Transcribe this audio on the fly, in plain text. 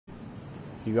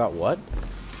You got what?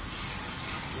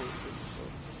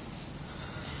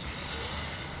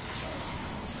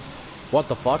 What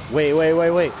the fuck? Wait.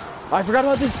 I forgot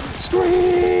about this.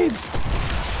 Screams!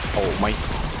 Oh, my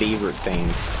favorite thing.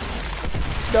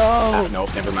 No!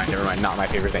 Nope, never mind. Not my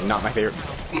favorite thing. Not my favorite.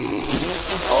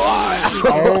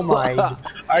 Oh my.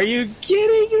 Are you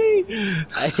kidding me?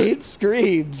 I hate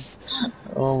screams.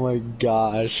 Oh my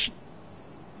gosh.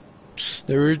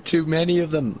 There were too many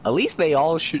of them. At least they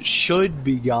all should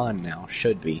be gone now.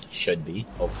 Should be,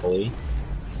 hopefully.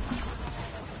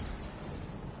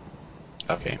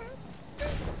 Okay.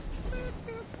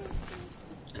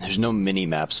 There's no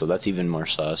mini-map, so that's even more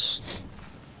sus.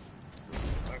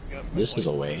 This is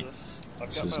a way.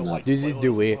 This is not... This is the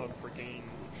way.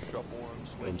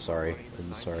 I'm sorry,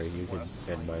 you can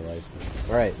end my life.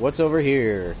 Alright, what's over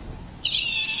here?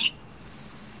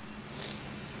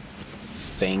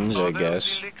 Things, I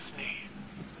guess.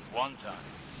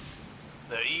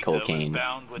 Cocaine.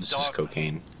 This is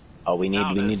cocaine. Oh, we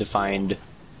need to find...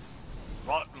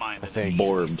 I think.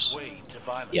 Borbs.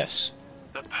 Yes.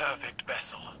 The perfect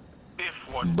vessel. If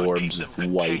one Borbs of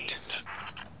white.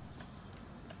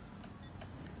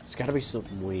 It's gotta be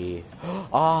something we...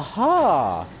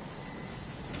 Aha!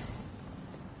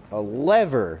 A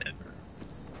lever.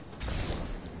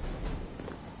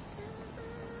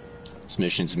 This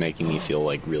mission's making me feel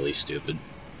like really stupid.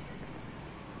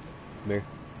 Come here.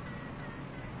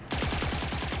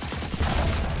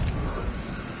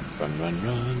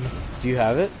 Run. Do you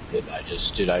have it?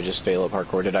 Did I just fail at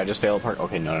parkour?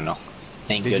 Okay, no.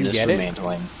 Thank goodness for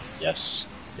mantling. Yes.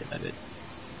 I did.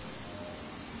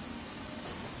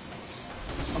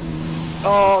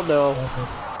 Oh no.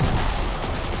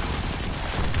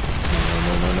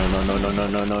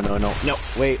 No.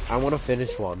 Wait, I want to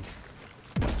finish one.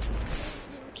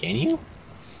 Can you?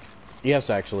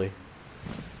 Yes, actually.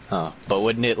 Huh. But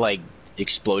wouldn't it, like,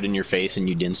 explode in your face and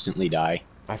you'd instantly die?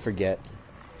 I forget.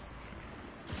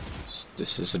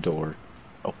 This is a door.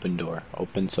 Open door.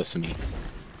 Open sesame.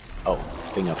 Oh,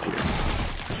 thing up here.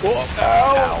 Oh,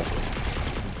 ow!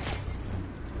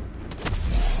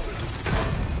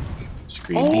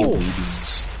 Screaming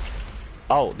babies.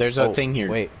 Oh, there's a thing here.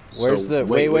 Wait, where's the...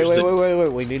 Wait.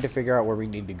 We need to figure out where we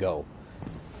need to go.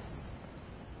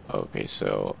 Okay,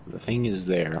 so the thing is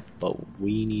there, but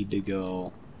we need to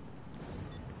go...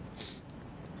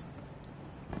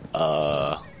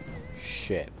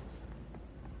 Shit.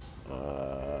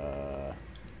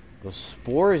 The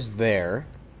spore is there.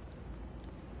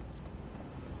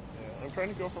 Yeah, I'm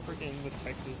trying to go for freaking the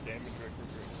Texas damage record.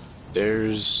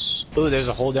 There's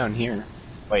a hole down here.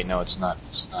 Wait, no, it's not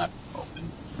open.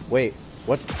 Wait,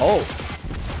 what's... Oh!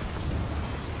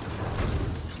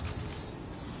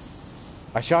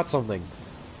 I shot something.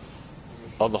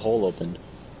 Oh, the hole opened.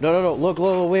 No, look,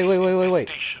 wait.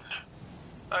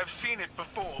 I've seen it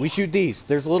before. We shoot these.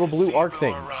 There's little blue arc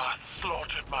things.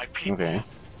 Okay.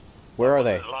 Where are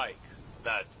they? Like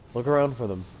that Look around for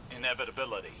them.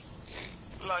 inevitability.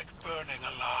 Like burning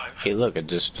alive. Hey, look, it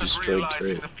just destroyed realizing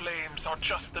turret. the flames are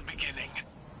just the beginning.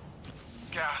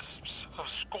 Gasps of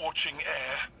scorching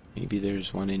air. Maybe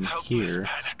there's one in Helpless here.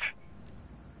 panic.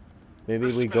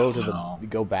 Maybe we go to the... We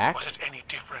go back? Was it any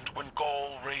different when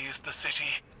Gaul razed the city?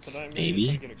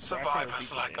 Maybe.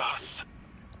 Survivors like us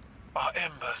are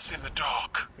embers in the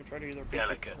dark.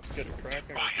 Delicate,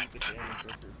 defiant.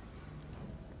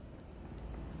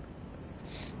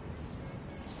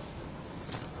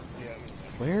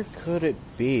 Where could it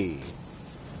be?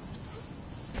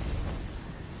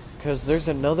 Because there's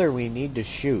another we need to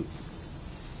shoot.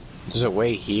 There's a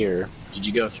way here. Did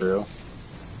you go through?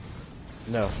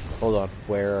 No, hold on.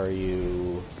 Where are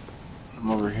you?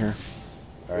 I'm over here.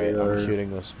 Alright, I'm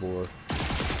shooting the spore. Wait,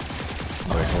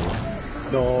 hold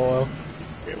on. No.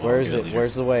 Okay, well, Where is it?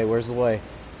 Where's the way? Where's the way?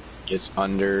 It's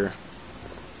under...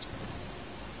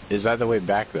 Is that the way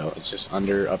back, though? It's just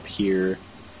under, up here,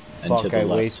 and to Fuck, the I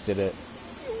left. wasted it.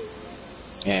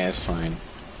 Yeah, it's fine.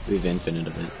 We have infinite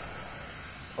of it.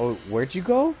 Oh, where'd you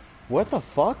go? What the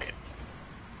fuck?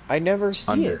 I never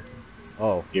see Under. it.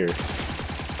 Oh. Here.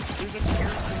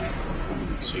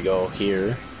 So you go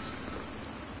here.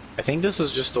 I think this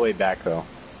is just the way back, though.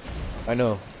 I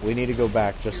know. We need to go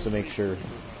back just to make sure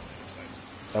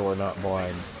that we're not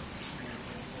blind.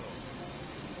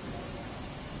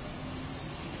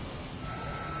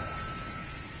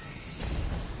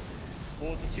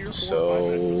 Well, it's a tier 4,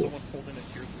 So...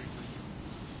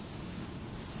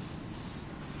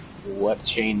 What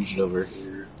changed over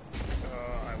here?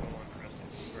 I will impress you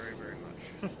very, very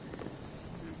much.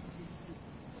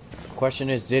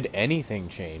 Question is, did anything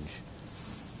change?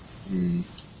 Hmm.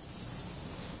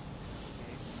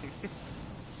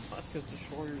 That's because the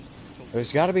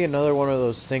There's got to be another one of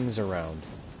those things around.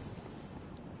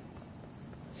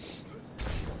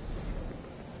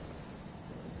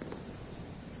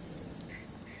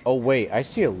 Oh wait, I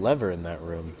see a lever in that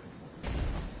room.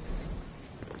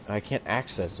 I can't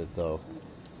access it though.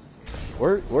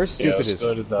 We're stupid as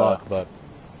fuck, but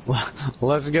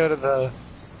let's go to the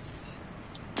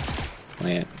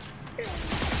plant.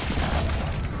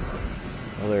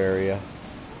 Other area.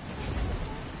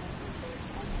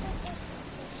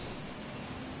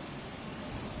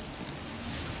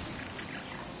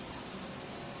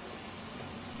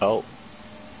 Oh.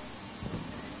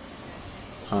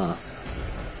 Huh.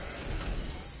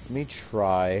 Let me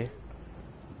try.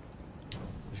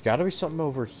 There's got to be something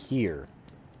over here.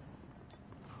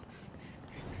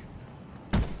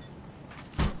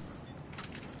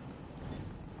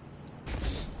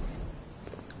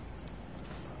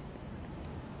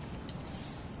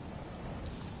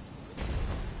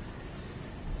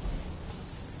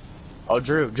 Oh,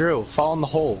 Drew, fall in the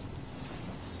hole.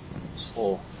 This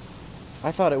hole.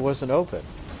 I thought it wasn't open.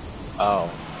 Oh.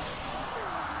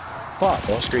 Fuck.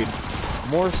 Wall Street.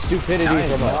 More stupidity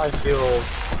from us.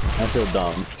 I feel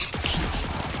dumb.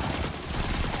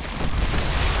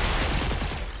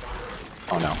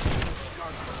 Oh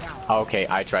no. Okay,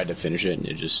 I tried to finish it and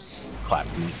it just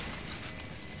clapped me.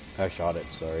 I shot it,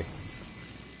 sorry.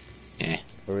 Eh.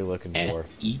 What are we looking for?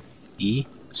 E?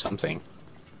 Something.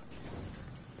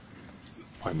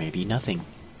 Or maybe nothing.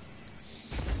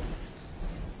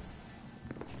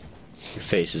 Your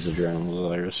face is adrenaline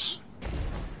virus.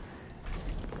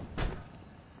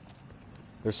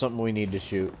 There's something we need to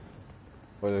shoot.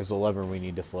 Or there's a lever we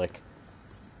need to flick.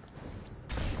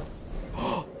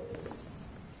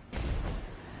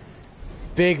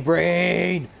 Big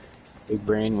brain! Big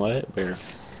brain what? Where?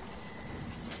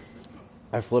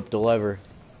 I flipped a lever.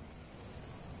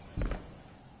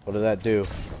 What did that do?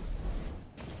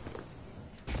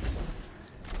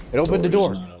 It opened the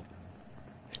door.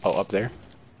 Oh, up there?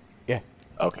 Yeah.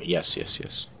 Okay, yes.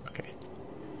 Okay.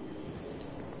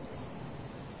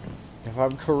 If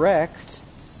I'm correct...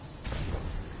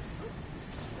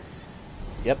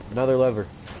 Yep, another lever.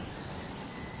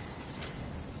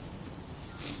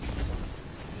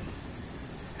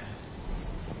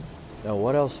 Now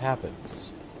what else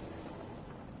happens?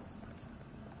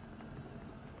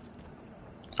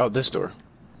 Oh, this door.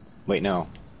 Wait, no.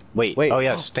 Wait. Wait. Oh,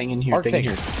 yeah, staying in here. Arc Staying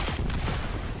in thing. here.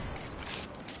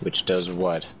 Which does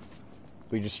what?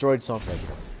 We destroyed something.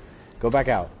 Go back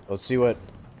out. Let's see what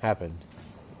happened.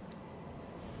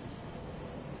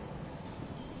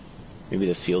 Maybe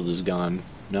the field is gone.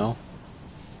 No?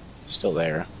 Still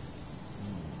there.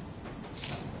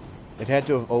 It had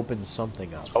to have opened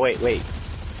something up. Oh, wait.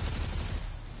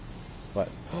 What?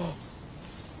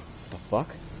 The fuck?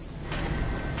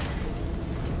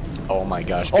 Oh my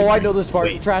gosh. Oh, I know this part.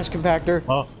 Wait. Trash compactor.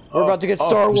 Oh, We're about to get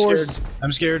Star Wars.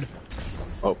 I'm scared.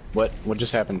 Oh, what? What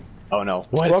just happened? Oh no.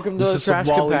 What? Welcome to the trash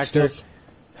compactor.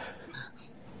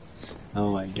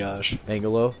 Oh my gosh.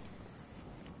 Bangalo,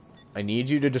 I need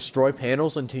you to destroy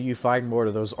panels until you find more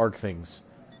of those arc things.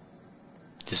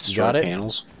 Just You destroy got it?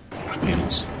 panels? Which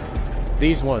panels?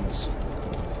 These ones.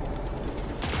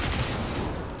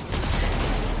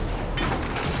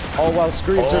 All while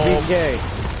screams are being gay.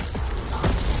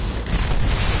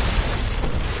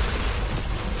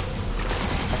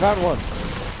 I found one.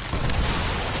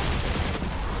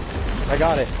 I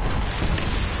got it.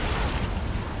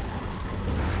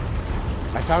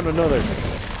 I found another.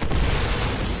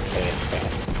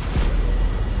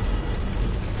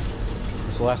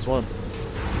 It's the last one.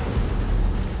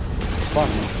 It's fun.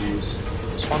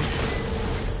 This one?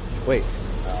 Wait.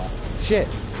 Shit.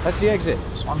 That's the exit.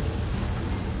 This one?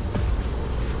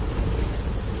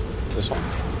 This one?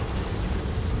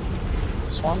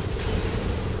 This one?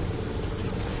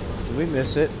 Did we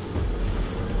miss it?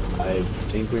 I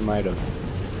think we might have.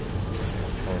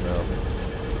 Oh no.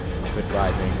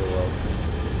 Goodbye, Bangalo.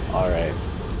 Alright.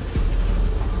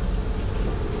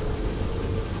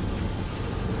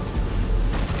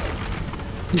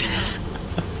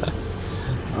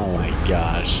 Oh my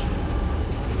gosh.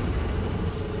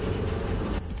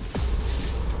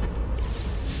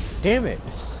 Damn it.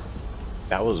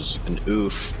 That was an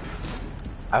oof.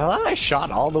 I thought I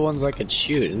shot all the ones I could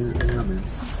shoot.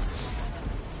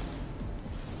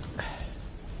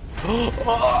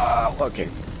 Oh, okay.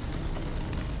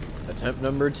 Attempt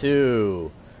number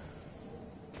 2.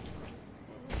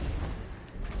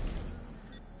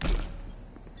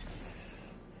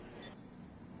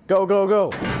 Go, go,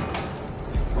 go!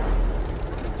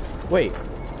 Wait.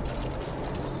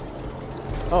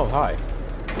 Oh, hi.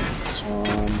 This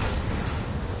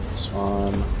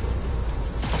one.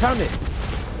 Found it!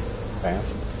 Bam.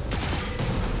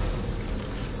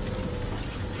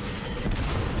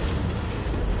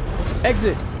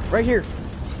 Exit! Right here!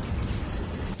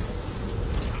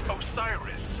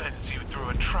 Osiris sends you through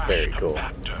a trash Very cool.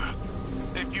 compactor.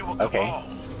 If you were Okay. Cabal,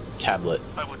 Tablet.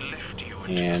 I would lift you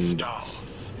into the And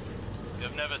stars.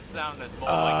 You've never sounded more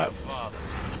like your father.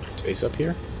 space up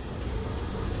here?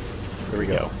 Here we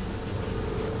go.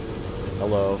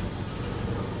 Hello.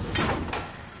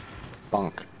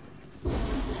 Bunk.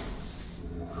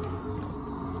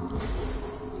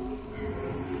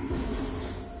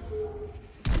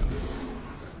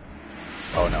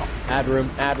 Oh no. Add room,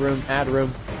 add room, add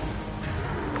room.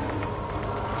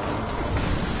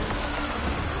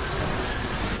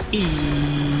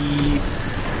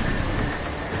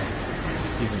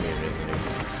 He's immune, isn't he?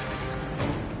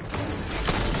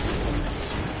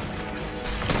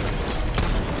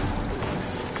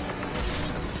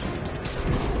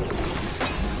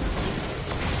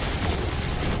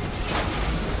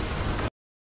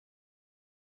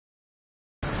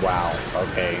 Wow,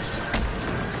 okay.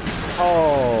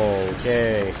 Oh,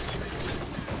 okay.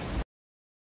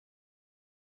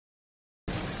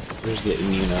 Where's the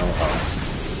immuno? Oh.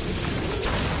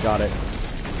 Got it.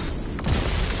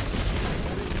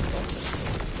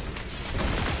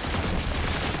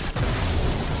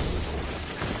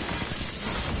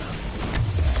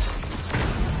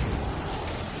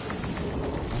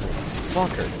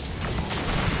 Fucker.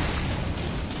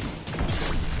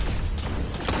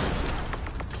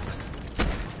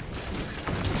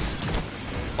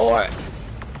 What?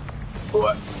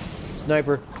 What?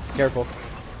 Sniper, careful.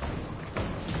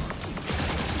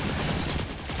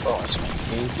 Oh, it's my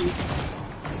baby.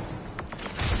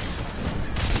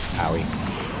 Owie.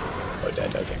 Oh,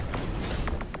 dead, okay.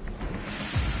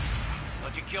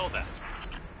 How'd you kill them?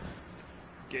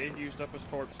 Gage used up his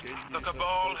corpse. Gage used The up his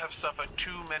Cabal corpse. have suffered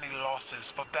too many losses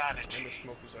for vanity, And the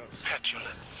smoke is out.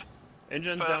 petulance,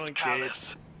 Engine's down first and callous,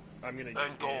 Gage. I'm gonna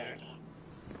and gold.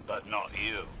 But not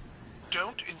you.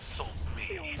 Don't insult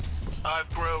me. I've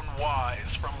grown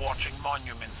wise from watching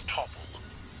monuments topple.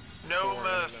 No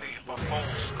mercy for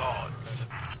false gods.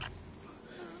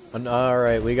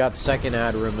 Alright, we got second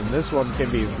ad room, and this one can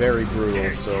be very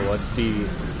brutal, so let's be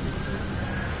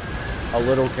a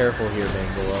little careful here,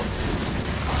 Bangalo.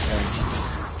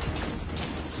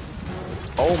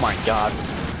 Oh my god.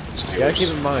 You gotta keep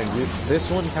in mind, this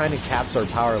one kind of caps our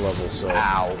power level, so...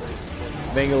 Ow.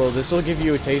 Bangalo, this will give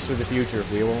you a taste for the future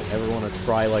if we won't ever want to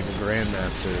try like a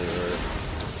Grandmaster,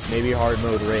 or maybe hard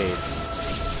mode raid.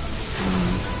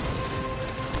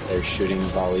 They're shooting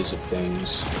volleys of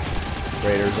things.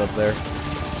 Raiders up there.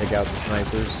 Take out the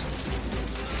snipers.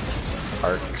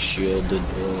 Arc shielded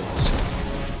wolves.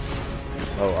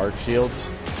 Oh, arc shields?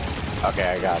 Okay,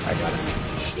 I got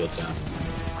it. Shield down.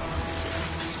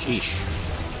 Sheesh.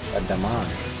 A damage.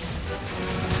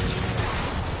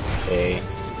 Okay.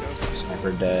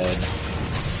 Sniper dead.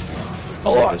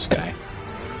 Oh, Look at this guy.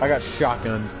 I got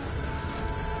shotgun.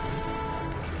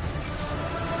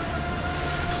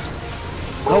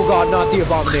 Oh god, not the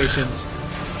abominations.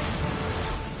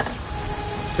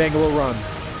 Bangalo, run.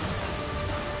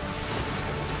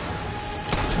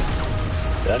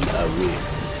 Done a week.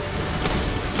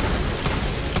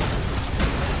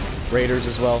 Raiders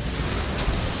as well.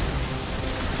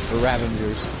 Or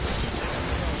Ravengers.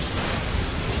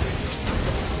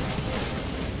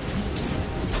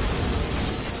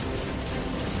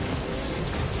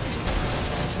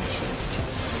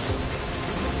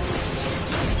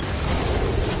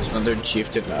 Smothered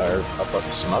chieftain, or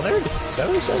smothered? Is that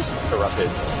what he says? Corrupted.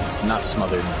 Not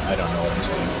smothered. I don't know what I'm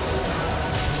saying.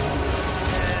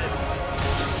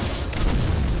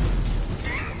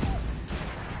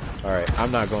 Alright,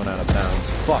 I'm not going out of bounds.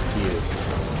 Fuck you.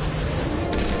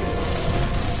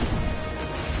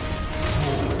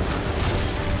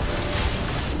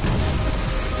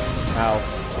 Ow.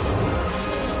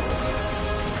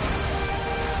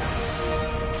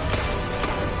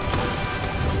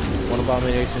 One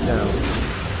abomination down.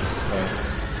 Okay.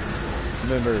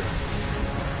 Remember,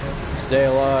 stay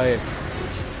alive.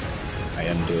 I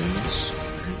am doing this.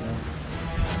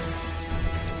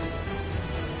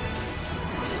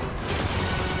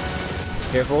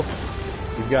 Careful.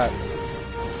 You've got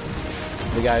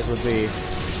the guys with the...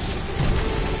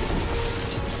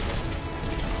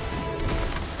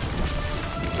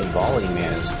 The volley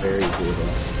man is very brutal.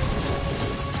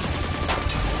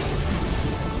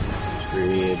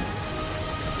 Screed.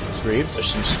 Screeds? There's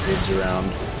some screeds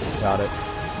around. Got it.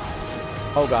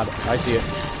 Oh god, I see it.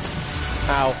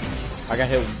 Ow. I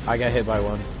got hit by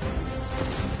one.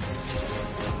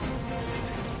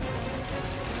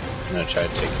 I'm gonna try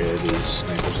to take care of these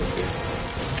snipers up here.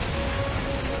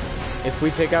 if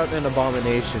we take out an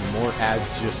abomination, more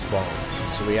ads just spawn.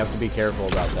 So we have to be careful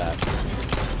about that.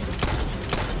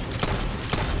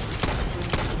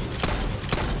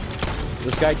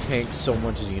 This guy tanks so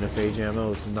much xenophage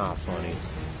ammo, it's not funny.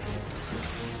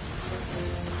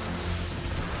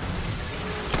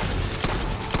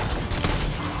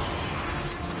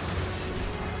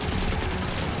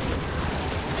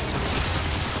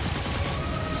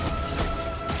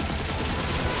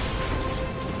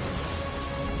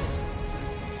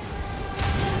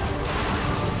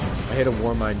 I hit a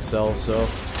war mine cell, so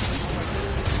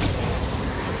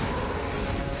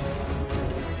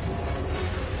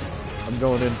I'm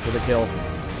going in for the kill.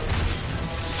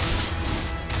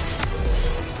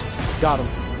 Got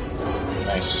him.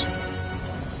 Nice.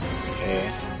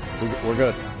 Okay. We're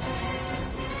good.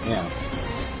 Yeah.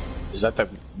 Is that the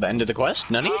end of the quest,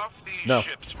 Nunny? No.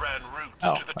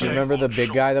 Oh. Do you remember the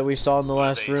big guy that we saw in the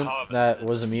last room that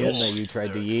was immune that you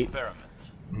tried to yeet?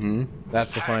 Mm-hmm.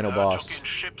 That's the final boss.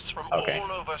 Okay.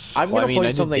 I'm gonna I mean, I point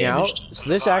did something out. damage. So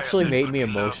this actually made me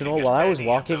emotional. While I was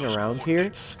walking around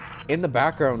here, in the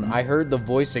background, I heard the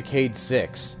voice of Cade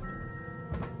 6.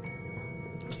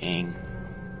 Dang.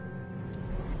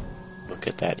 Look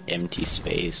at that empty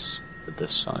space with the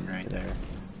sun right there.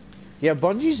 Yeah,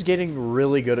 Bungie's getting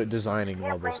really good at designing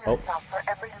levels. Oh.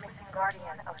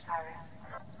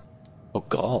 Oh,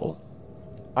 go.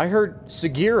 I heard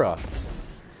Sagira.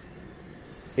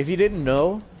 If you didn't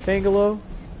know, bangalo,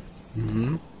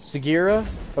 Sagira,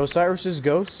 Osiris's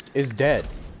ghost, is dead.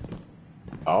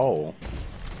 Oh.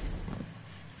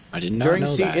 I did not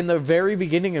know that. In the very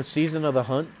beginning of Season of the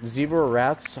Hunt, Zebra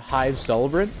Wrath's Hive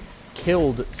Celebrant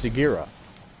killed Sagira.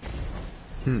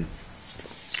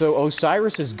 So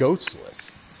Osiris is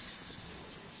ghostless.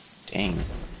 Dang.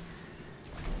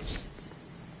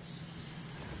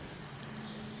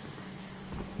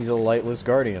 He's a lightless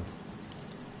guardian.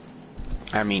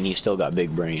 I mean, he's still got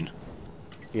big brain.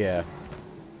 Yeah.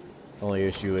 Only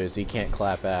issue is he can't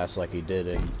clap ass like he did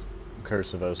in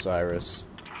Curse of Osiris.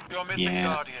 Your missing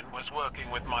guardian was working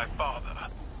with my father.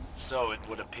 So it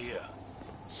would appear.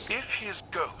 If his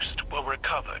ghost were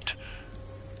recovered,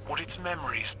 would its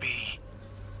memories be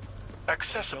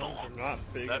accessible?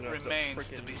 That remains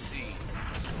to be seen.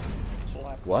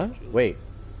 What? Wait.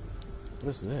 What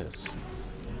is this?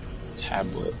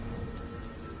 Tablet.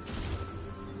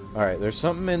 Alright, there's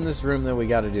something in this room that we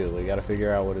gotta do. We gotta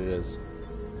figure out what it is.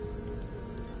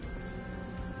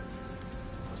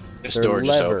 This door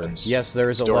just opens. Yes, there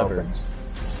is a lever. Opens.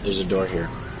 There's a door here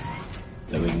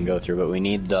that we can go through, but we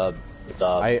need the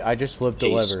I just flipped the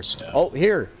lever. Stuff. Oh,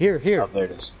 here. Oh, there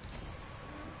it is.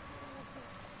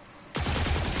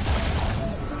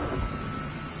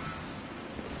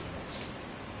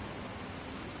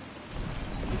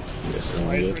 This is when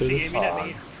we go through the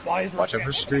fog. Watch out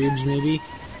for screams, maybe?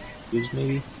 Screams,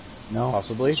 maybe? No?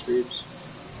 Possibly. Screams.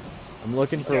 I'm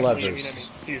looking for levers.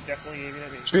 He's definitely aiming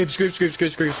at me.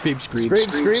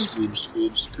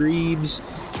 Screams.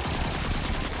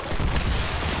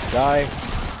 Die.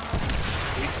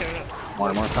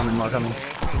 More coming.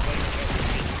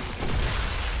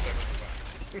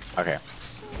 Okay.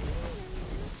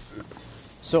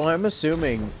 So I'm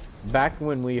assuming back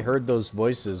when we heard those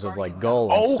voices of like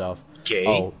Gull and stuff. Okay.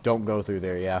 Oh, don't go through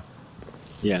there, yeah.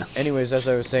 Yeah. Anyways, as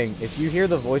I was saying, if you hear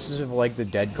the voices of like the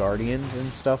dead guardians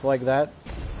and stuff like that,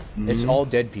 it's all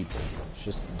dead people. It's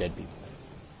just dead people.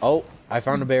 Oh, I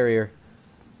found a barrier.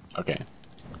 Okay.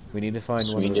 We need to find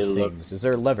So one we of need those to look- things. Is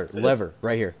there a lever? Lever,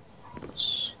 right here.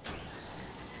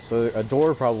 So a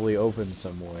door probably opened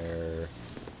somewhere.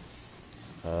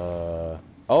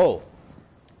 Oh!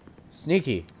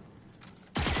 Sneaky.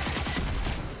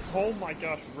 Oh my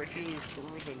gosh, Ricky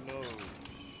through the nose.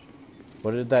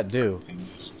 What did that do?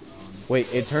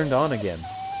 Wait, it turned on again.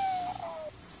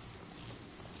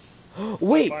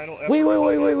 Wait!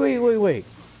 Wait!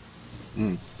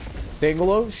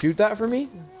 Bangalo, shoot that for me?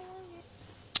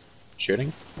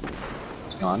 Shooting?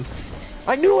 It's gone.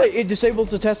 I knew it! It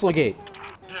disables the Tesla gate.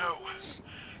 No.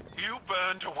 You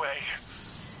burned away.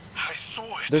 I saw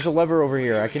it. There's a lever over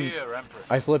here. Here, Empress.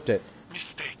 I flipped it.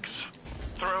 Mistakes.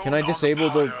 Thrown Can I on disable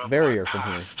the power of barrier my from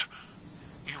here? past.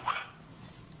 You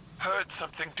heard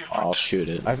something different. I'll shoot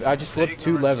it. I just flipped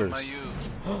two Ignorance of levers. my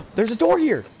youth, There's a door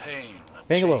here! pain, and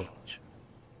Bangalo. change.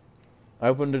 I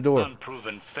opened the door.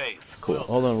 Unproven faith. Cool.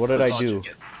 Hold on, what did I do?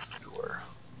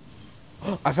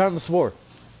 I found the spore.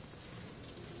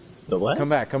 The what? Come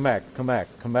back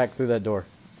through that door.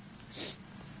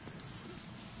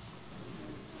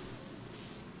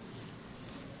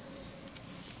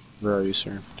 Where are you,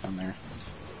 sir? Down there.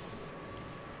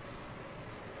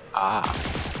 Ah.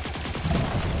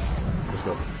 Let's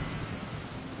go.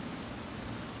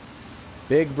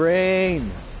 Big brain.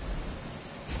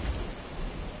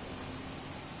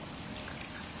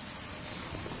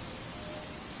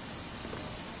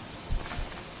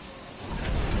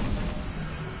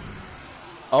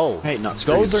 Oh, Hey, not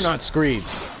those Screebs. are not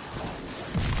Screebs.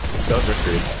 Those are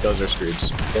Screebs. Those are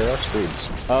Screebs. There are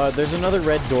Screebs. There's another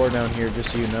red door down here,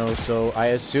 just so you know, so I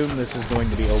assume this is going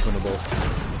to be openable.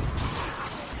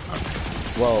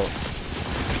 Well,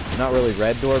 not really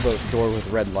red door, but door with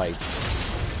red lights.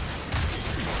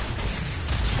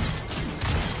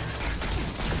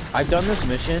 I've done this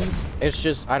mission, it's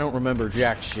just, I don't remember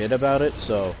jack shit about it,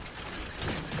 so...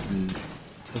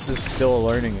 This is still a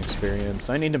learning experience.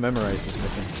 I need to memorize this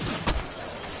mission.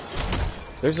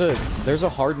 There's a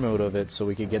hard mode of it, so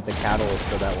we could get the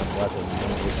catalyst of that one weapon. You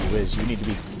know what issue is. You need to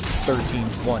be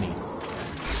 1320.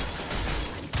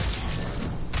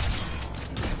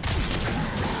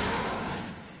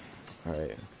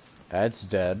 Alright. That's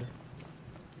dead.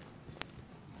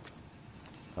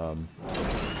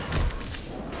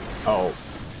 Oh.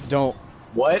 Don't.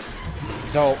 What?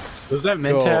 Don't. Was that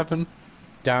meant Go to happen?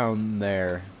 down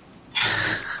there.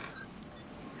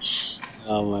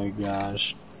 Oh my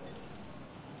gosh.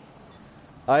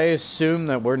 I assume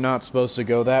that we're not supposed to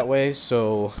go that way,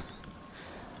 so...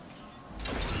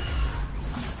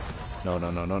 No,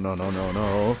 no, no, no, no, no, no,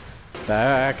 no.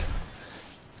 Back.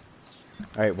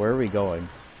 Alright, where are we going?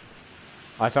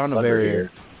 I found a Lever barrier.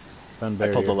 here. Found a I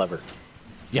barrier. pulled the lever.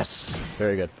 Yes!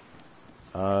 Very good.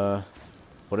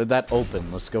 What did that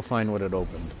open? Let's go find what it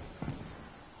opened.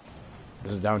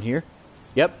 Is it down here?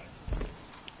 Yep.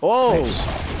 Oh! Nice.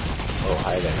 Oh,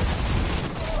 hi there.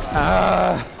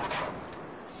 Ah!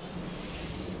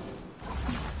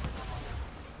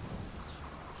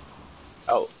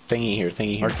 Oh, thingy here,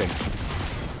 thingy here. Hard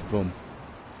thing. Boom.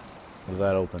 What did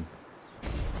that open?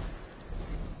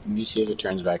 Let me see if it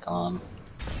turns back on.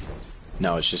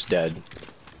 No, it's just dead.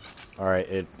 Alright,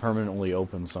 it permanently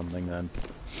opened something then.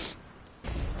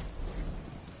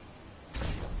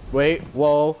 Wait,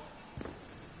 whoa.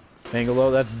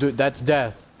 Bangalo, that's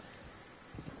death.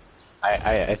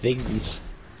 I think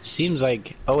seems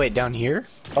like. Oh wait, down here.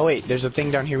 Oh wait, there's a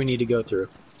thing down here we need to go through.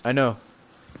 I know.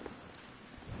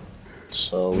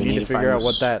 So We need to figure find out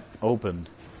what that opened.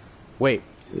 Wait,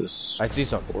 This. I see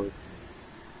something.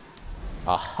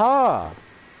 Aha!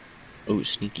 Oh,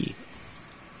 sneaky.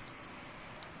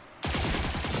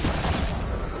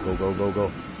 Go, go, go,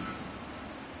 go.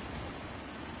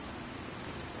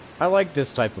 I like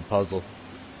this type of puzzle.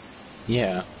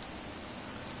 Yeah.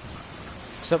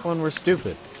 Except when we're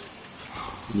stupid.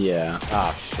 Yeah.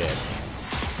 Ah, shit.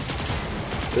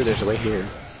 Ooh, there's a way here.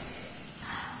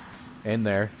 In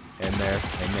there, in there,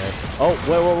 in there. Oh,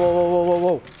 whoa, whoa, whoa, whoa, whoa, whoa,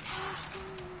 whoa.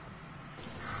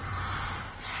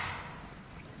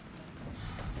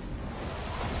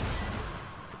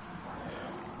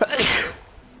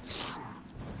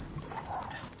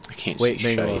 I can't Wait,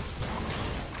 see Bangalo.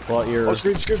 shite. Pull out your... Oh,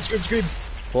 scream.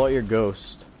 Pull out your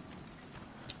ghost.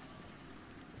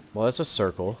 Well, that's a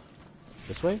circle.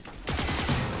 This way?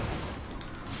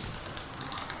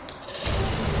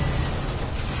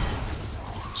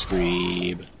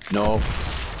 Scream. No.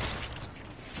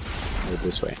 Go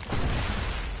this way.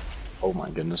 Oh my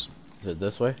goodness. Is it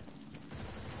this way?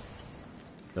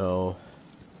 No.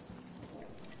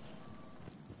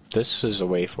 This is a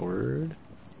way forward.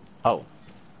 Oh.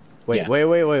 Wait, Yeah.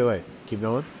 wait. Keep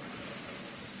going.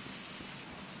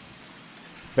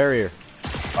 Barrier.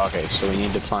 Okay, so we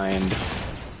need to find.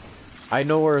 I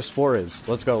know where a spore is.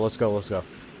 Let's go, let's go, let's go.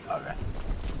 Okay.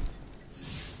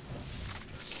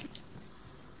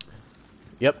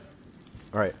 Yep.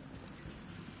 Alright.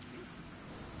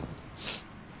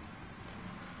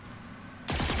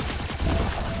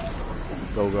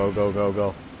 Go, go, go, go,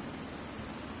 go.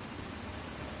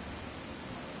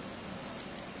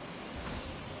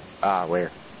 Ah,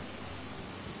 where?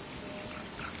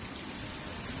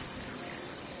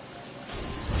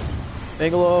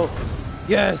 Bangalo!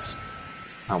 Yes!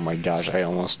 Oh my gosh, I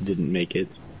almost didn't make it.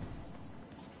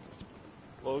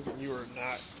 Logan, you are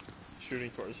not shooting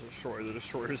towards the destroyer. The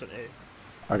destroyer is an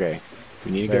A. Okay,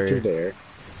 we need to Barrier. go through there.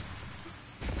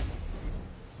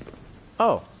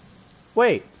 Oh.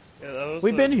 Wait. Yeah, that was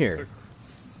We've been here.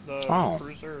 The Oh.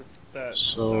 cruiser that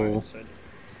So- died and said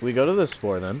We go to this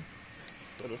spore then.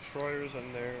 the destroyers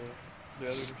and the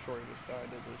other destroyer just died.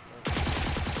 They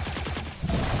just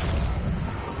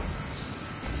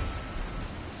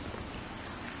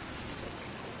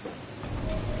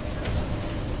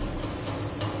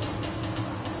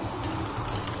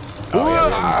Oh,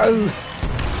 yeah,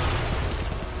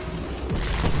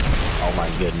 oh my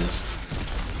goodness.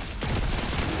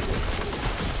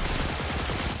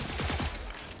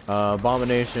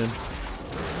 Abomination.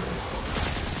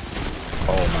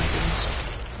 Oh my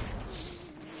goodness.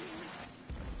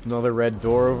 Another red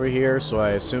door over here, so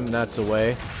I assume that's a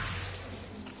way.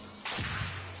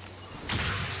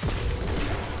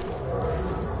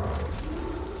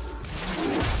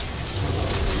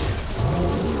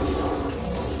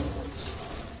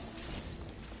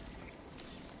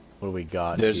 What do we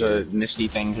got There's here? a misty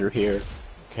thing through here.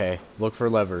 Okay, look for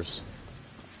levers.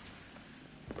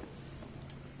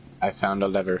 I found a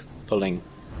lever. Pulling.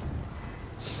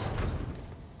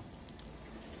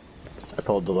 I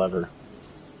pulled the lever.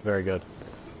 Very good.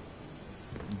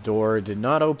 Door did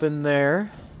not open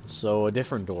there, so a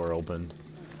different door opened.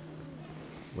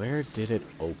 Where did it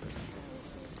open?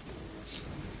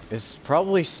 It's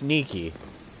probably sneaky.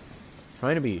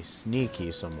 Trying to be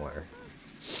sneaky somewhere.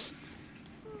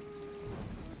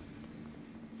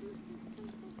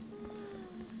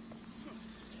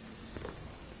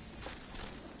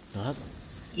 Not.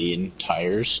 The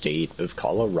entire state of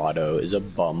Colorado is a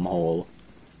bumhole.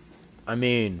 I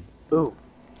mean, Ooh.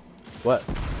 what?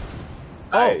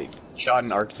 I shot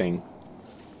an arc thing.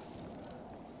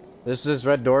 Is this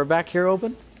red door back here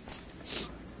open?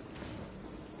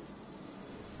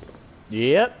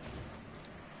 Yep.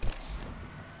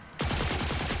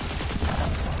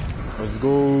 Let's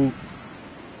go.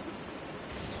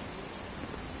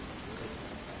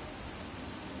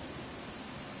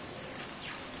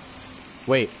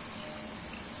 Wait.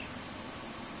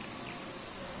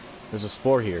 There's a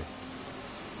spore here.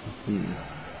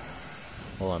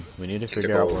 Hold on. We need to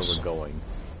figure out where we're going.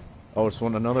 Oh, it's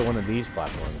another one of these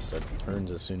platforms that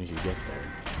turns as soon as you get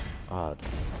there. Odd.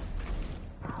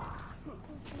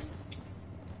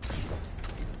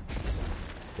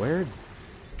 Where?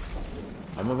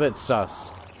 I'm a bit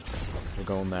sus. We're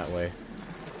going that way.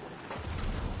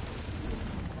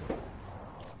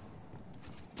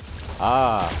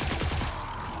 Ah.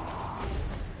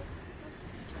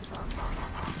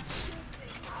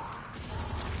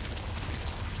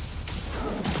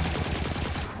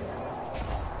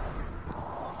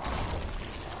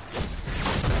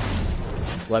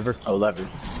 Lever. Oh, lever.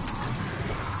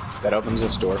 That opens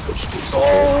this door, which is...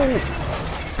 Oh!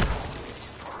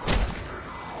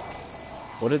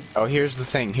 What did... Oh, here's the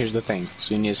thing. Here's the thing.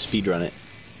 So you need to speedrun it.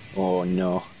 Oh,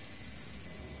 no.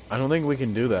 I don't think we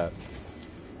can do that.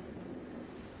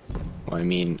 Well, I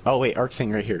mean... Oh, wait. Arc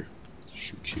thing right here.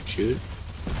 Shoot, shoot, shoot.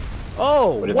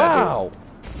 Oh, What did wow!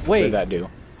 What Wait. did that do?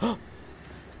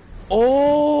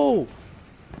 Oh!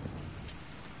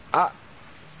 Ah!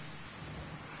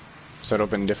 So it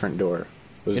opened a different door.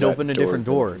 Was It that opened a different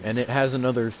door, and it has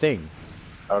another thing.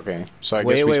 Okay. So I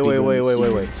Wait, guess we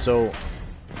wait. So,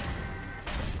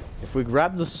 if we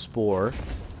grab the spore...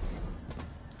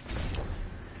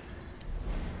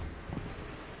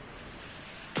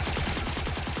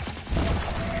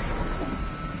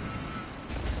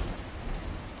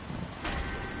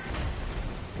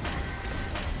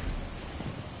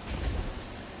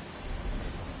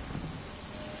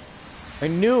 I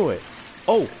knew it!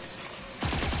 Oh!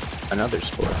 Another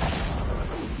spore.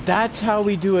 That's how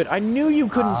we do it. I knew you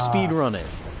couldn't speedrun it.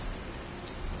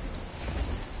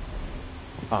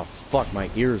 Oh, fuck, my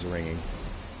ear's ringing.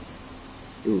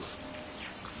 Oof.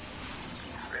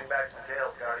 Bring back some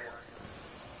tails, Guardian.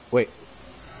 Wait,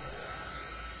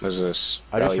 What's this?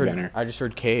 I just Valley heard, banner. I just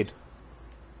heard Cade.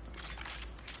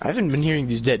 I haven't been hearing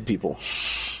these dead people.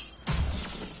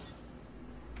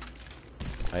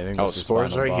 I think Oh, this is spore's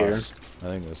final right here. boss. I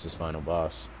think this is final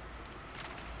boss.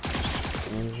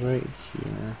 It's right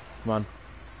here. Come on.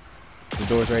 The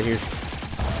door's right here.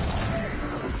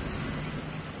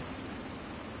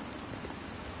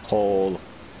 Hole.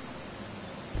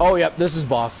 Oh, yep, this is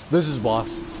boss. This is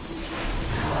boss.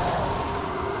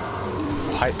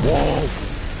 Whoa!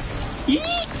 Eek!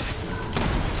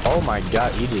 Oh my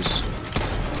god, he just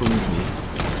fooled me.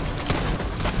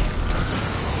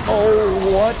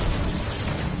 Oh, what?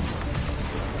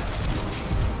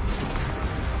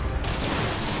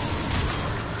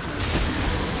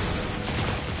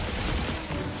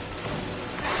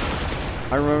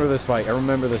 I remember this fight. I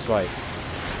remember this fight.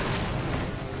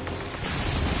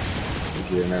 If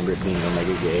you remember it being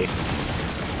Omega Gay.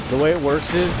 The way it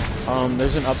works is,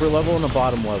 there's an upper level and a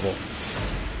bottom level.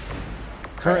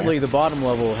 Currently, the bottom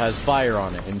level has fire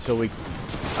on it until we,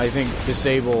 I think,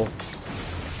 disable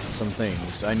some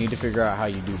things. I need to figure out how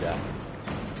you do that.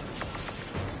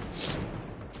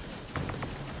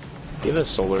 Do you have a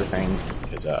solar thing?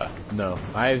 Cause, No,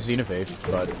 I have Xenophage,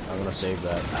 but I want to save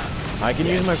that. I can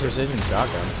use my precision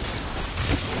shotgun.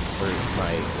 Or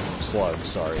my slug,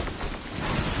 sorry.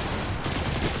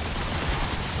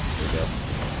 There we go.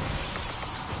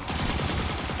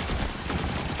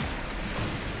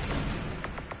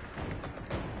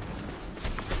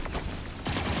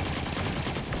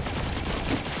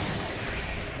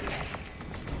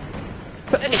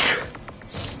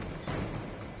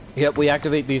 Yep, we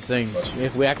activate these things.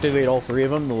 If we activate all three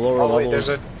of them, the lower Oh wait,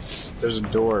 levels... there's a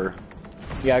door.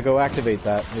 Yeah, go activate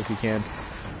that if you can.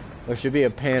 There should be a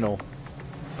panel.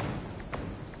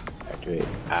 Activate.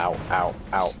 Ow, ow,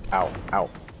 ow, ow, ow.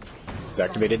 It's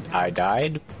activated. I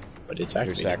died, but it's Your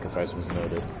activated. sacrifice was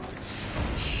noted.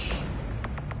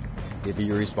 If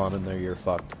you respawn in there, you're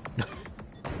fucked.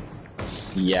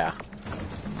 Yeah.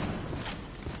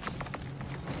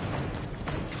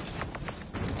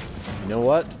 You know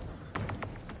what?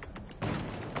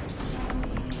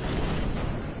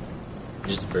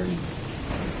 Just burning.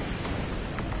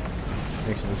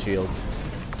 Next to the shield.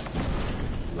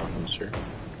 Welcome, sir.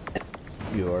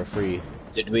 You are free.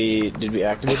 Did we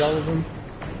activate all of them?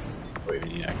 Wait, we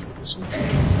need to activate this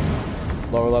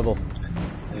one. Lower level.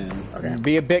 And, okay.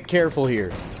 Be a bit careful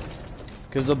here.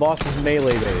 Because the boss is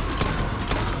melee based.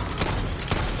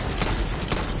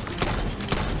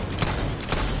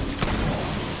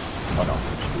 Oh no.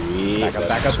 Sweet. Back up,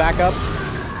 back up, back up.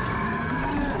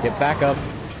 Get back up.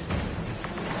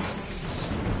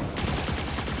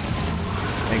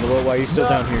 Bangalo, why are you still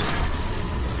down here?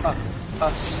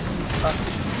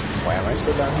 Why am I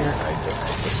still down here? I think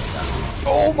down.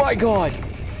 Oh my god!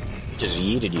 Just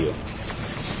yeeted you.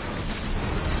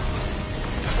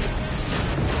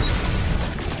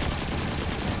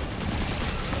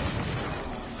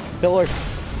 Pillar.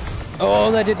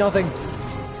 Oh, that did nothing.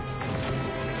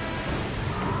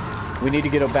 We need to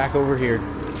get it back over here.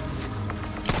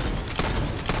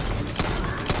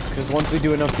 Because once we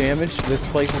do enough damage, this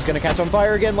place is going to catch on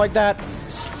fire again like that.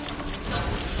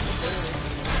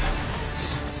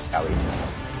 Owie.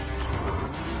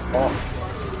 Oh.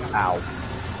 Ow.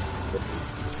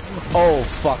 Oh,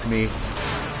 fuck me.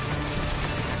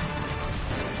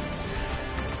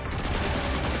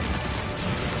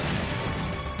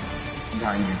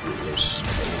 Now you do this.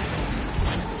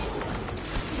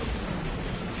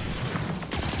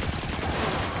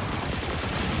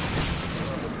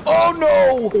 Oh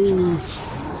no!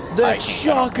 That I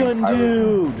shotgun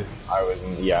dude! I was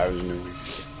new.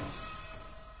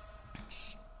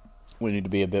 We need to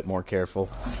be a bit more careful.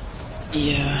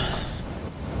 Yeah.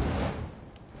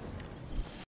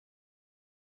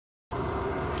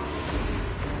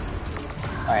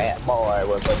 Alright, boy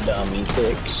with a dummy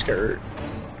thick skirt.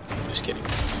 Just kidding.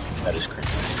 That is cringe.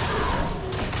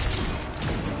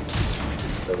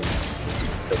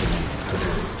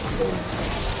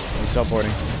 He's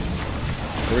teleporting.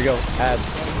 Here we go. Ads.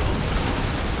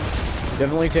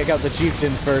 Definitely take out the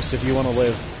chieftains first if you want to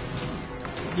live.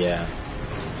 Yeah.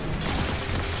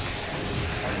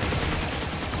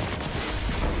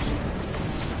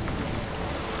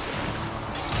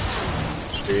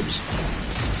 Streams.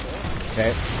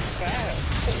 Okay.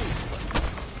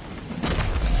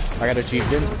 I got a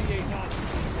chieftain.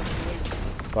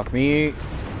 Fuck me.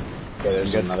 Okay,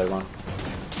 there's another one.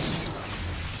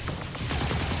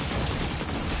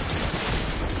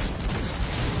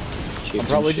 I'm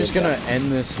probably just gonna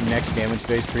end this next damage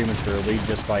phase prematurely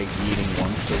just by eating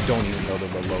once, so don't even go to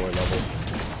the lower level.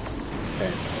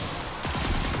 Okay.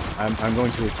 I'm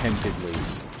going to attempt at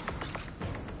least.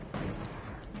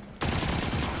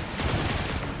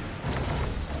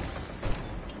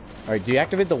 Alright,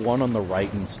 deactivate the one on the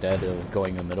right instead of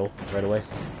going in the middle right away.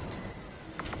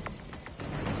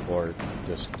 Or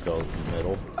just go in the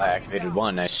middle. I activated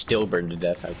one, I still burned to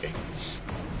death, okay.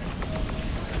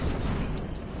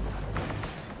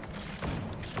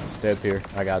 Stay up here.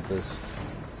 I got this.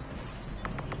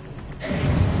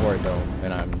 Or I don't,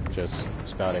 and I'm just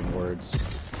spouting words.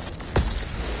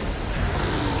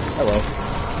 Hello.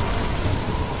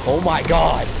 Oh my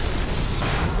god!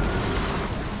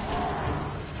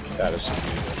 That is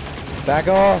Back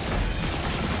off!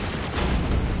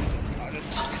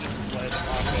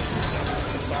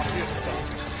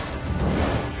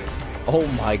 Oh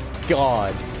my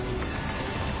god!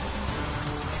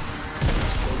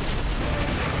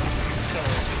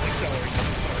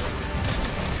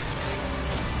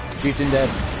 Chieftain dead.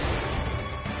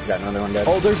 got another one dead.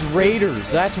 Oh, there's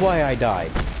raiders! That's why I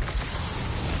died.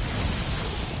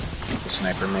 The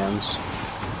sniper man's.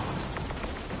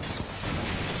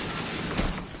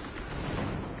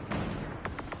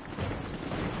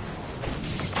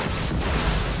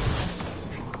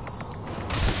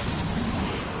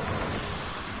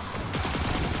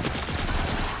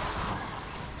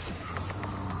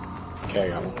 Okay, I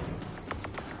got one.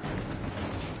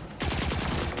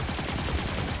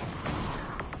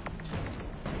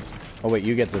 Oh wait,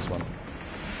 you get this one.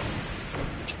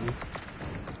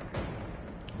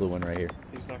 Blue one right here.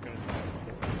 He's not gonna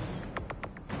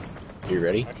die. You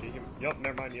ready? Actually, yup,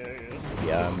 never mind, yeah, he is.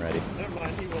 Yeah, I'm ready. Never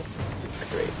mind, he will.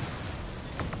 Great.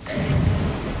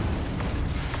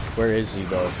 Where is he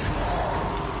though?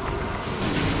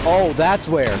 Oh, that's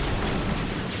where.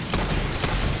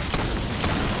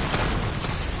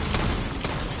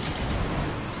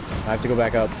 I have to go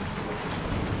back up.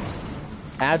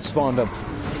 Ad spawned up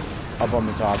on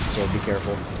the top, so be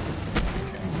careful.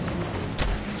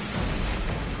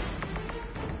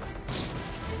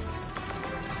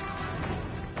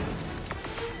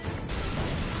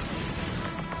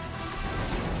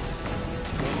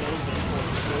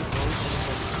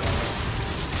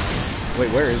 Wait,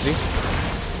 where is he?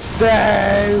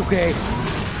 Okay.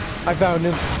 I found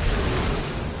him.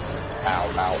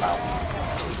 Ow, ow, ow.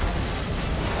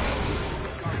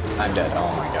 I'm dead.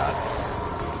 Oh my god.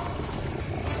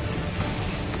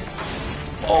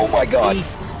 Oh my god!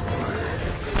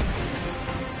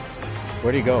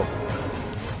 Where'd he go?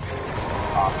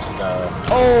 Off to the...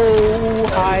 Oh,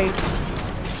 hi.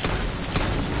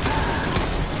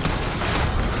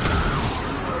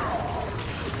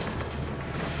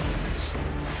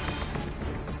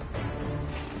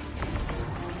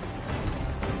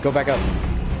 Go back up.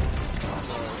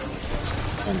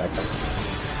 And back up.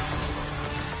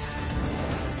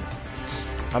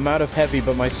 I'm out of heavy,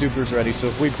 but my super's ready, so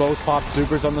if we both pop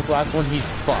supers on this last one, he's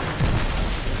fucked.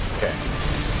 Okay.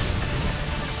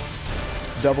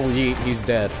 Double yeet, he's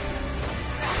dead.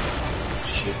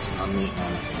 Shit, on me,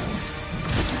 on it.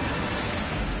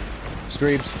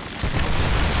 Screams.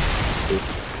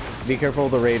 Be careful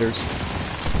of the raiders.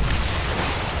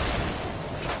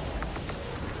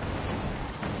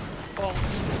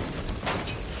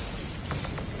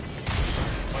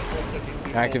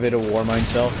 Activate a war mine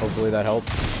cell. Hopefully that helped.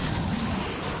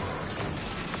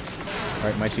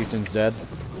 Alright, my chieftain's dead.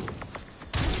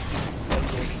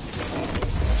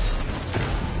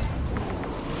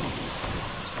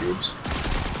 Oops.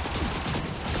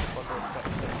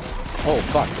 Oh,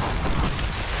 fuck.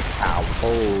 Ow.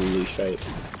 Holy shit.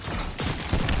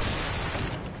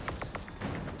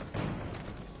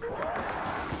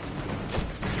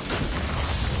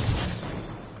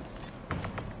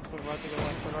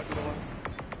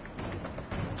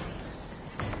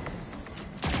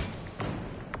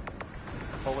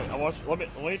 Oh wait,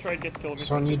 let me try and get killed.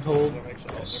 Son, you told.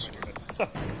 Yes. I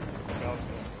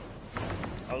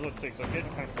was at 6, I'm getting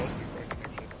kind of close to you, right?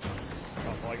 Actually.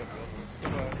 Oh, well, I got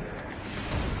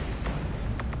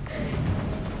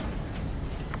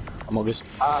the Amogus.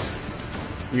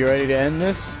 You ready to end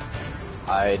this?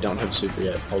 I don't have super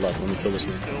yet. Hold up, let me kill this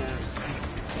man.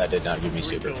 That did not give me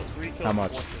super. How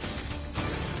much?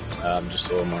 Just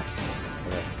a little more.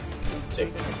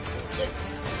 Okay.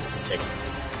 Take.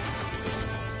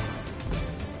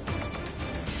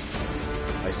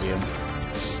 I see him.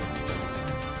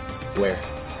 Where?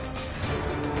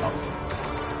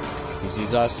 He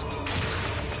sees us.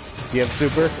 Do you have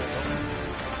super?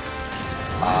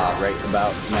 Right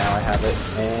about now I have it.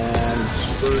 And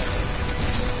super.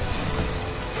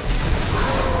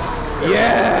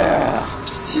 Yeah!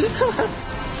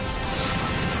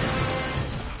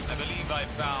 I believe I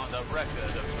found a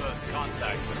record of first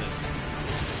contact with this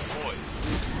voice.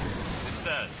 It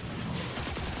says,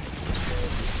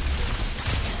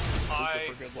 I,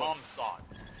 Momson,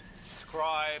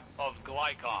 scribe of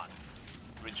Glycon,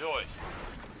 rejoice.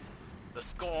 The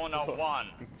scorn are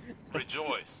one,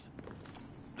 rejoice.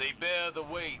 They bear the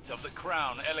weight of the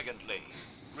crown elegantly,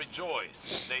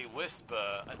 rejoice. They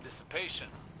whisper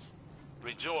anticipations,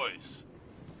 rejoice.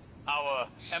 Our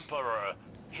emperor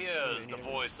hears the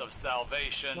voice of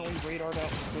salvation,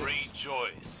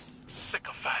 rejoice.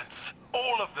 Sycophants,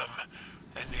 all of them,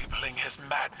 enabling his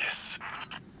madness.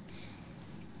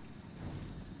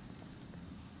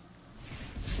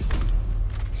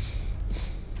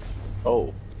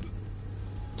 Oh.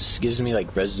 This gives me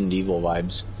like Resident Evil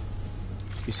vibes.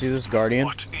 You see this guardian?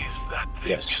 What is that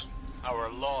thing? Yes. Our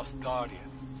lost guardian.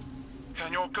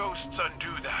 Can your ghosts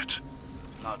undo that?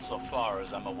 Not so far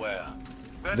as I'm aware.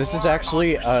 Then This is why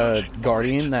actually aren't we a searching for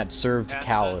guardian it? that served Answers.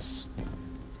 Callus.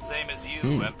 Same as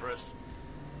you, Empress.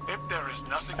 If there is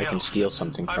nothing I can else, steal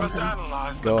something I from must him.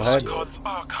 analyze Go the ahead. God's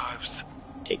archives.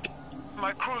 Take.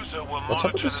 My cruiser will What's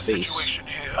up with monitor his the face? situation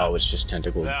here. Oh, it's just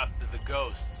tentacle. The path to the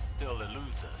ghosts still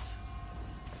eludes us.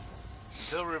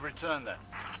 Until we return then.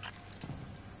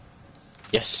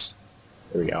 Yes.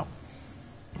 There we go.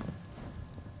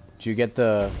 Did you get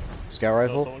the scout No,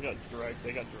 rifle? someone got dragged.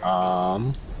 They got dragged.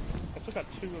 I I still got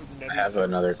 2 of have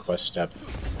another quest step.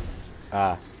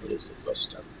 Ah. What is the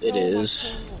quest step? It is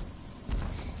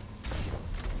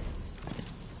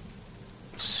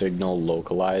signal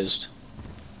localized.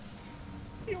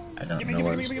 I don't know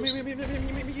where I'm supposed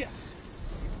to... Yes.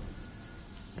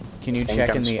 Can you think check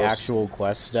I'm in the supposed- actual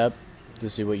quest step to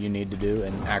see what you need to do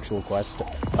in actual quest.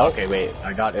 Okay, wait.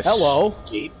 I got Hello.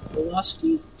 escape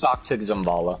velocity. Talk to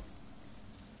Zumbala.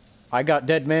 I got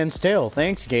Dead Man's Tail.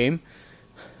 Thanks, game.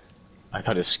 I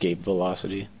got escape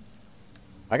velocity.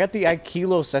 I got the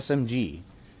Aikilos SMG.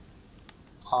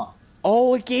 Huh.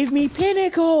 Oh, it gave me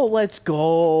Pinnacle! Let's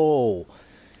go!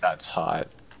 That's hot.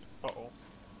 Uh-oh.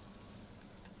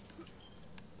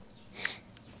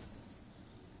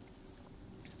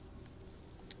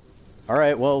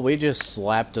 Alright, well, we just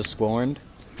slapped a Scorned.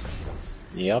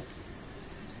 Yep.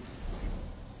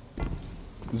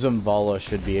 Zimvala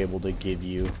should be able to give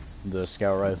you the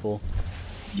scout rifle.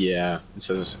 Yeah. It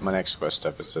says my next quest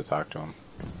step is to talk to him.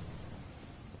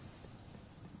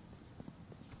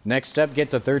 Next step,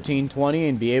 get to 1320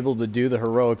 and be able to do the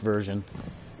heroic version.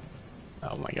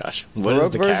 Oh my gosh.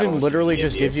 Heroic version catalyst literally give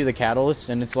just gives you the catalyst,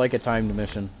 and it's like a timed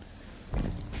mission.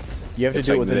 You have to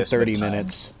do it within 30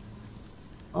 minutes.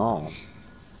 Oh.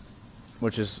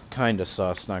 Which is kinda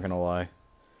sus, not gonna lie.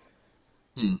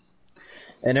 And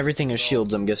everything is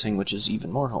shields, I'm guessing, which is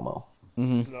even more homo.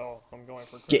 Mm-hmm. No, I'm going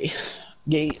for Gay.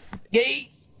 Gay.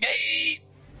 Gay. Gay.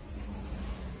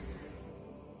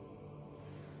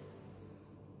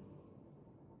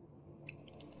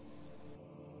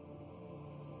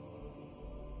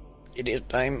 It is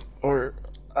time, or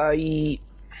I...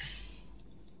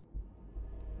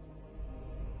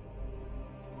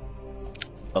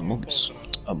 Amogus.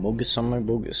 Amogus on my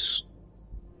bogus.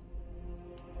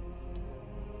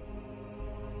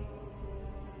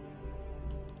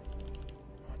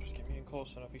 Just get me in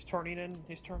close enough. He's turning in.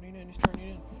 He's turning in. He's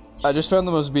turning in. I just found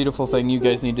the most beautiful thing. You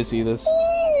guys need to see this.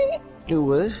 Do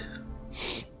what?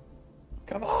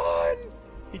 Come on!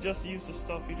 He just used the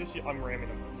stuff. I'm ramming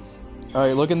him.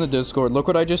 Alright, look in the Discord. Look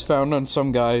what I just found on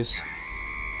some guy's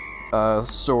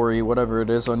story, whatever it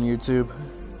is on YouTube.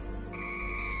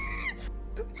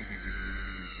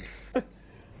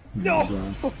 No!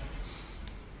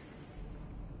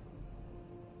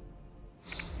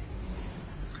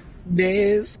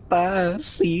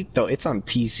 Despacito. It's on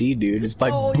PC, dude. It's by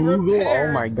Google.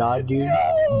 Oh my god, dude.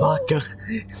 No! Baka.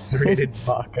 It's rated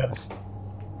Baka.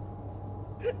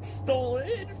 Stole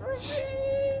it from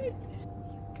me!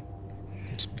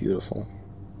 It's beautiful.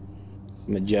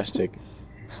 Majestic.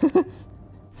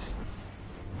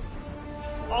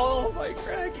 All my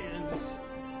Krakens!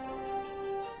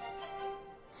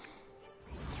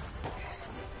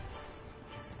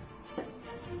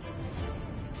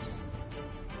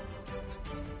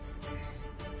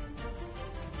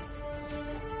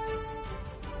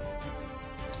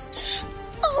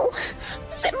 Oh,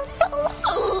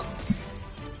 simple.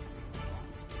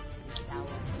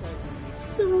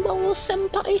 Simple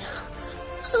senpai.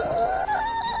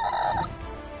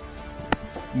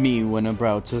 Me when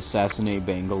about to assassinate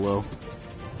Bangalo.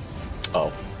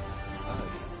 Oh.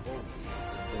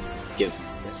 Give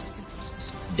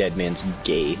Dead Man's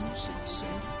gay.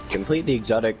 Complete the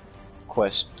exotic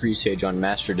quest presage on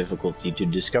master difficulty to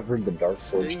discover the Dark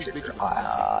Forge trigger.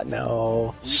 Ah,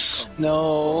 no.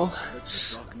 No.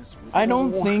 I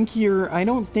don't think you're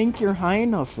high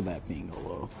enough for that,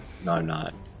 Bangalo. No, I'm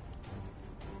not.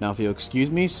 Now if you'll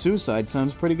excuse me, suicide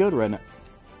sounds pretty good right now.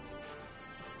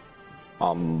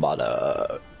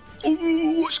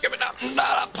 Ooh, skip it up.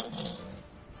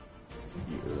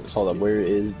 Hold up, where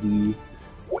is the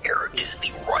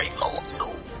rifle?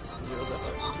 No.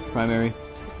 Primary.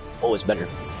 Oh, it's better.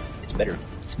 It's better.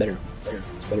 It's better. It's better.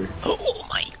 It's better. Oh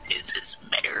my, this is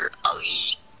better.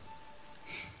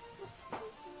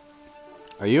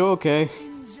 Are you okay?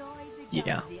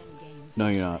 Yeah. No,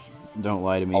 you're not. Don't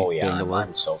lie to me. Oh yeah, Bangalo.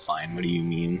 I'm so fine. What do you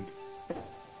mean?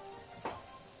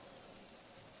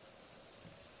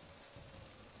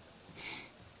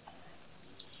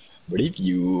 What if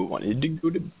you wanted to go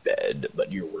to bed,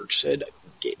 but your work said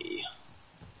gay?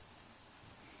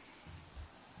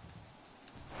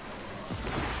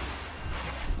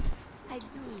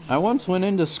 I once went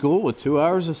into school with 2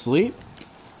 hours of sleep.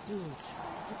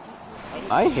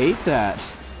 I hate that.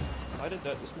 I did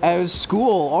that this morning. As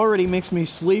school already makes me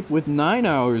sleep with 9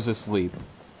 hours of sleep.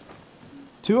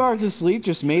 2 hours of sleep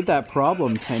just made that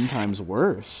problem 10 times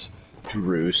worse.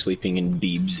 Drew sleeping in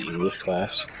Beeb's English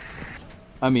class.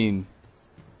 I mean...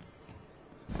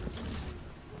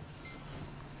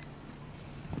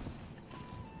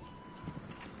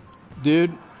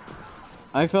 Dude,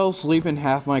 I fell asleep in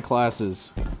half my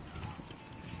classes.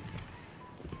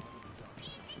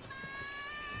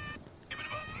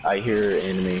 I hear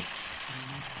enemy.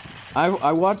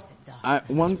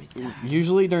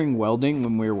 Usually during welding,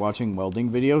 when we were watching welding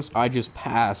videos, I just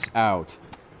pass out.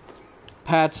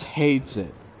 Pats hates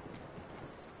it.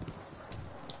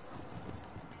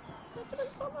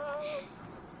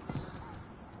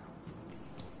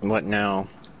 What now?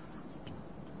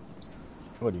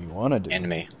 What do you want to do?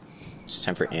 Anime. It's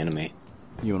time for anime.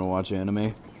 You want to watch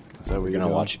anime? Is that what We're you're gonna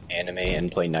doing? watch anime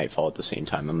and play Nightfall at the same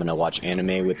time. I'm gonna watch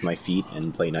anime with my feet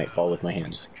and play Nightfall with my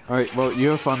hands. Alright, well, you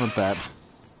have fun with that.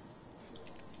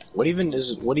 What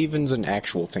even's an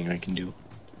actual thing I can do?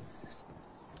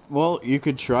 Well, you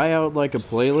could try out like a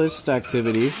playlist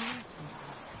activity,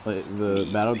 like the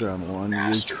Battleground one.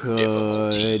 Master You could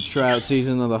difficulty. try out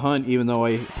Season of the Hunt, even though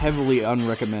I heavily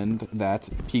unrecommend that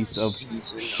piece of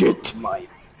shit. My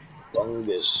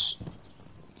fungus.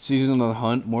 Season of the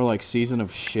Hunt, more like Season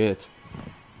of Shit.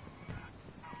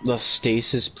 The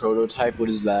stasis prototype, what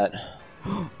is that?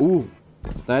 Ooh,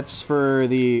 that's for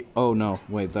the. Oh no,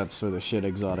 wait, that's for the shit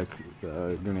exotic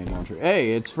grenade launcher.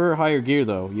 Hey, it's for higher gear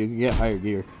though. You can get higher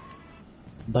gear.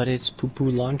 But it's poo-poo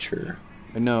launcher.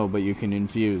 I know, but you can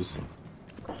infuse.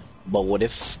 But what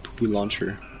if poo-poo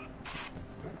launcher?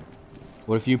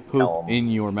 What if you poop in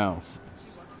your mouth?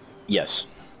 Yes.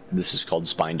 This is called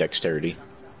spine dexterity.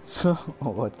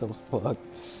 What the fuck?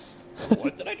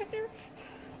 What did I just hear?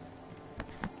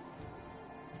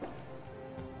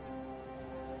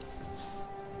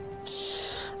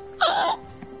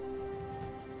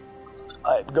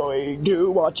 I'm going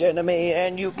to watch anime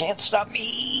and you can't stop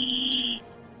me!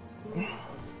 I'm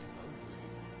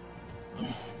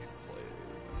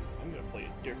gonna play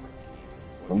a different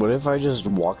game. What if I just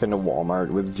walk into Walmart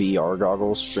with VR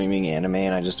goggles streaming anime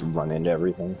and I just run into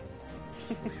everything?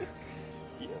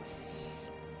 Yes.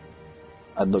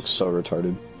 I'd look so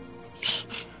retarded.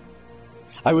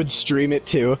 I would stream it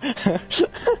too.